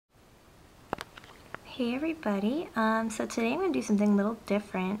Hey everybody, so today I'm going to do something a little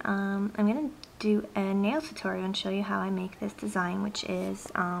different. I'm going to do a nail tutorial and show you how I make this design, which is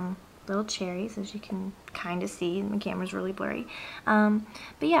little cherries, as you can kind of see. The camera's really blurry. But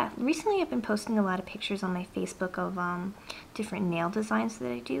yeah, recently I've been posting a lot of pictures on my Facebook of different nail designs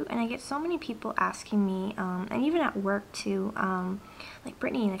that I do, and I get so many people asking me, and even at work too, like,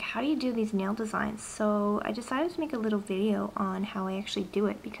 Brittany, like, how do you do these nail designs? So I decided to make a little video on how I actually do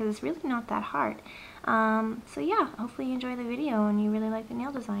it, because it's really not that hard. So yeah, hopefully you enjoy the video and you really like the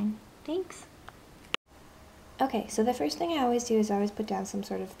nail design. Thanks! Okay, so the first thing I always do is I always put down some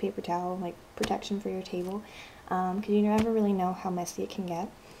sort of paper towel, like protection for your table, because you never really know how messy it can get.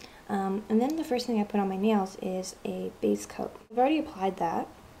 And then the first thing I put on my nails is a base coat. I've already applied that,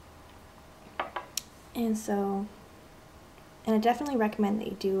 and I definitely recommend that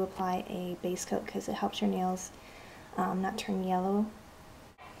you do apply a base coat because it helps your nails not turn yellow.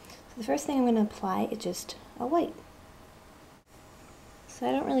 So the first thing I'm going to apply is just a white. So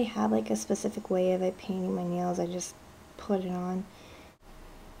I don't really have like a specific way of painting my nails, I just put it on.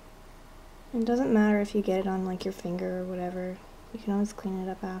 It doesn't matter if you get it on like your finger or whatever, you can always clean it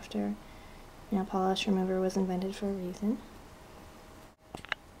up after. Nail polish remover was invented for a reason.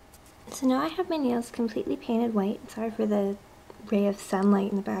 So now I have my nails completely painted white. Sorry for the ray of sunlight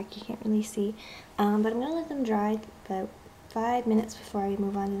in the back, you can't really see. But I'm going to let them dry about 5 minutes before I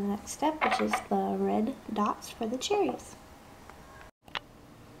move on to the next step, which is the red dots for the cherries.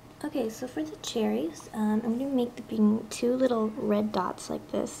 Okay, so for the cherries, I'm going to make two little red dots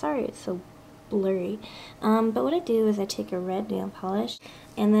like this. Sorry it's so blurry. But what I do is I take a red nail polish,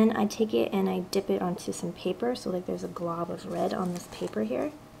 and then I take it and I dip it onto some paper, so like there's a glob of red on this paper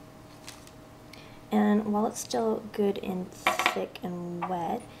here. And while it's still good and thick and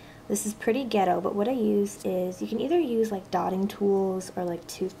wet, this is pretty ghetto, but what I use is, you can either use like dotting tools or like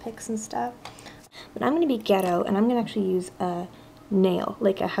toothpicks and stuff. But I'm going to be ghetto, and I'm going to actually use a nail,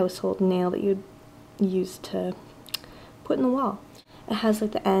 like a household nail that you'd use to put in the wall. It has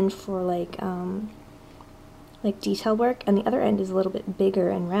like the end for like detail work, and the other end is a little bit bigger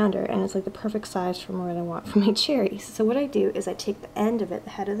and rounder, and it's like the perfect size for what I want for my cherries. So what I do is I take the end of it, the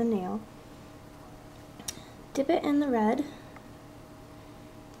head of the nail, dip it in the red,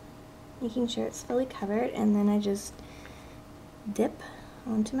 making sure it's fully covered, and then I just dip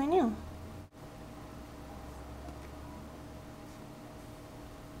onto my nail.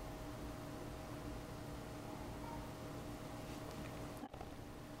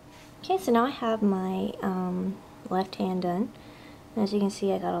 Okay, so now I have my left hand done. And as you can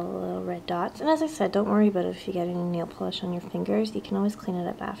see, I got all the little red dots. And as I said, don't worry about it if you get any nail polish on your fingers. You can always clean it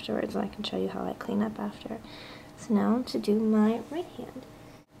up afterwards, and I can show you how I clean up after. So now to do my right hand.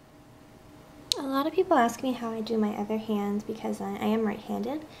 A lot of people ask me how I do my other hand because I am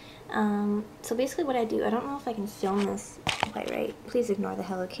right-handed. So basically what I do, I don't know if I can film this quite right. Please ignore the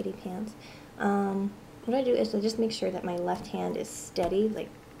Hello Kitty pants. What I do is I just make sure that my left hand is steady, like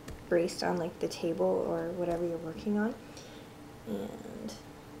braced on like the table or whatever you're working on, and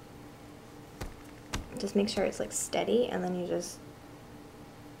just make sure it's like steady, and then you just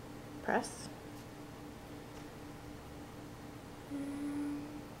press,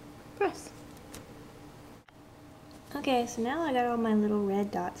 press. Okay, so now I got all my little red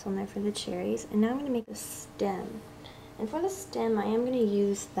dots on there for the cherries, and now I'm going to make a stem. And for the stem, I am going to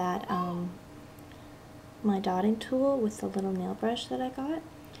use that my dotting tool with the little nail brush that I got.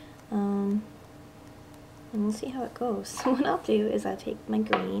 And we'll see how it goes. So what I'll do is I'll take my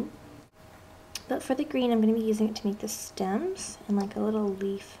green, but for the green I'm going to be using it to make the stems and like a little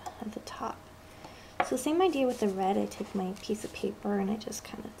leaf at the top. So same idea with the red, I take my piece of paper and I just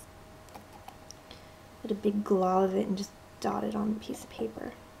kind of put a big glob of it and just dot it on the piece of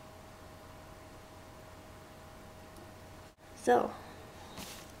paper. So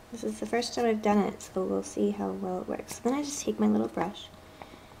this is the first time I've done it, so we'll see how well it works. Then I just take my little brush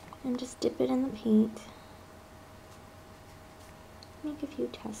and just dip it in the paint. Make a few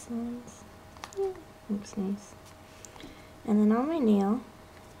test lines. Yeah, looks nice. And then on my nail,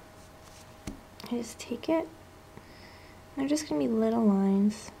 I just take it. They're just going to be little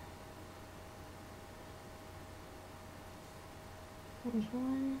lines. There's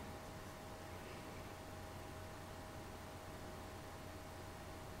one.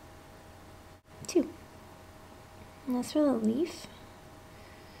 Two. And that's for the leaf.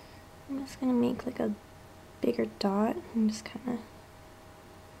 I'm just going to make like a bigger dot and just kind of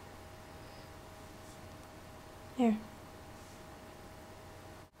there.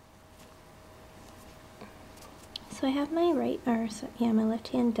 So I have my my left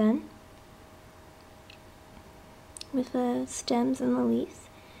hand done with the stems and the leaves.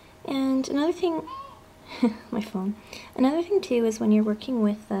 And another thing my phone. Another thing too is when you're working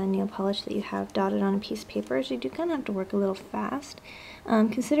with nail polish that you have dotted on a piece of paper, is you do kind of have to work a little fast.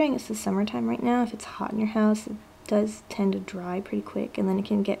 Considering it's the summertime right now, if it's hot in your house, it does tend to dry pretty quick, and then it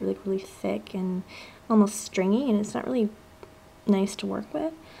can get really thick and almost stringy, and it's not really nice to work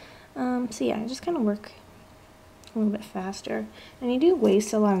with. So yeah, I just kind of work a little bit faster. And you do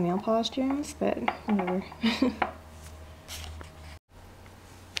waste a lot of nail polish doing this, but whatever.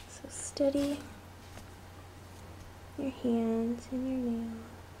 So steady your hands and your nail.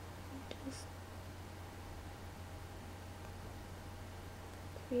 Just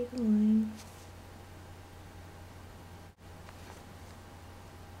create a line.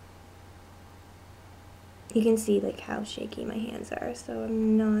 You can see like how shaky my hands are, so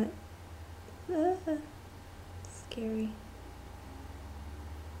I'm not scary.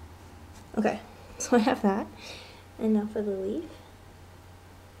 Okay, so I have that. And now for the leaf.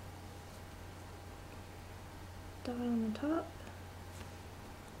 Dot on the top.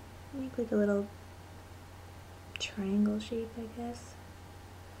 Make like a little triangle shape, I guess.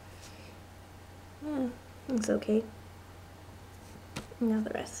 Yeah, looks okay. Now the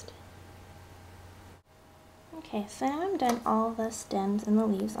rest. Okay, so now I'm done all the stems and the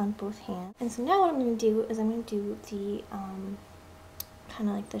leaves on both hands. And so now what I'm going to do is I'm going to do the kind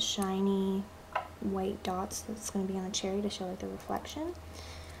of like the shiny white dots that's going to be on the cherry to show like the reflection.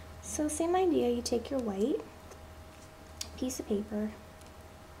 So same idea, you take your white piece of paper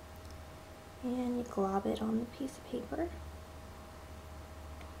and you glob it on the piece of paper.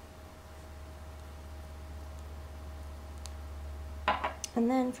 And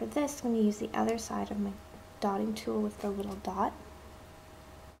then for this, I'm going to use the other side of my dotting tool with the little dot.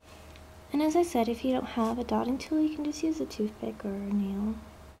 And as I said, if you don't have a dotting tool, you can just use a toothpick or a nail.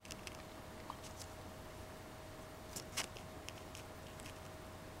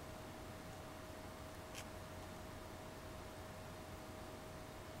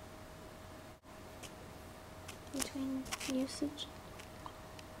 Between usage.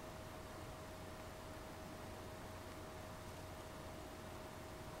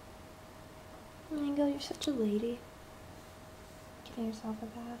 There you go, you're such a lady. Getting yourself a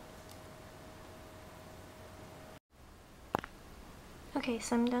bath. Okay,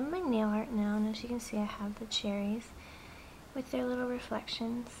 so I'm done my nail art now, and as you can see I have the cherries with their little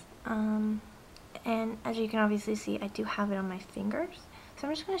reflections. And as you can obviously see, I do have it on my fingers. So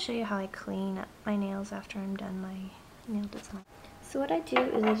I'm just going to show you how I clean up my nails after I'm done my nail design. So what I do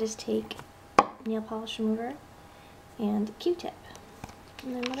is I just take nail polish remover and a Q-tip.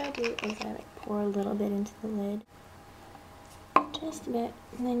 And then what I do is I like pour a little bit into the lid. Just a bit.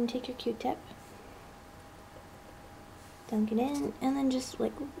 And then you take your Q-tip, dunk it in, and then just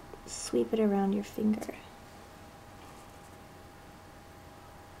like sweep it around your finger.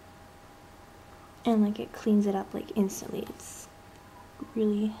 And like it cleans it up like instantly. It's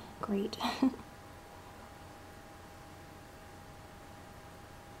really great.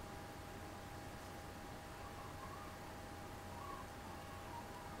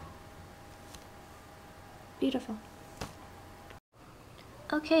 Beautiful.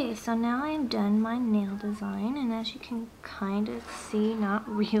 Okay, so now I'm done my nail design, and as you can kind of see, not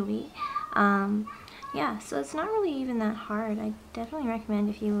really. Yeah, so it's not really even that hard. I definitely recommend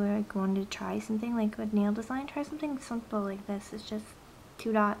if you were going to try something like a nail design, try something simple like this. It's just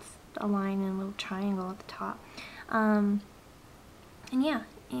 2 dots, a line, and a little triangle at the top. And yeah,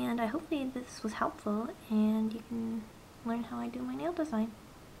 and I hope this was helpful, and you can learn how I do my nail design.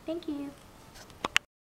 Thank you!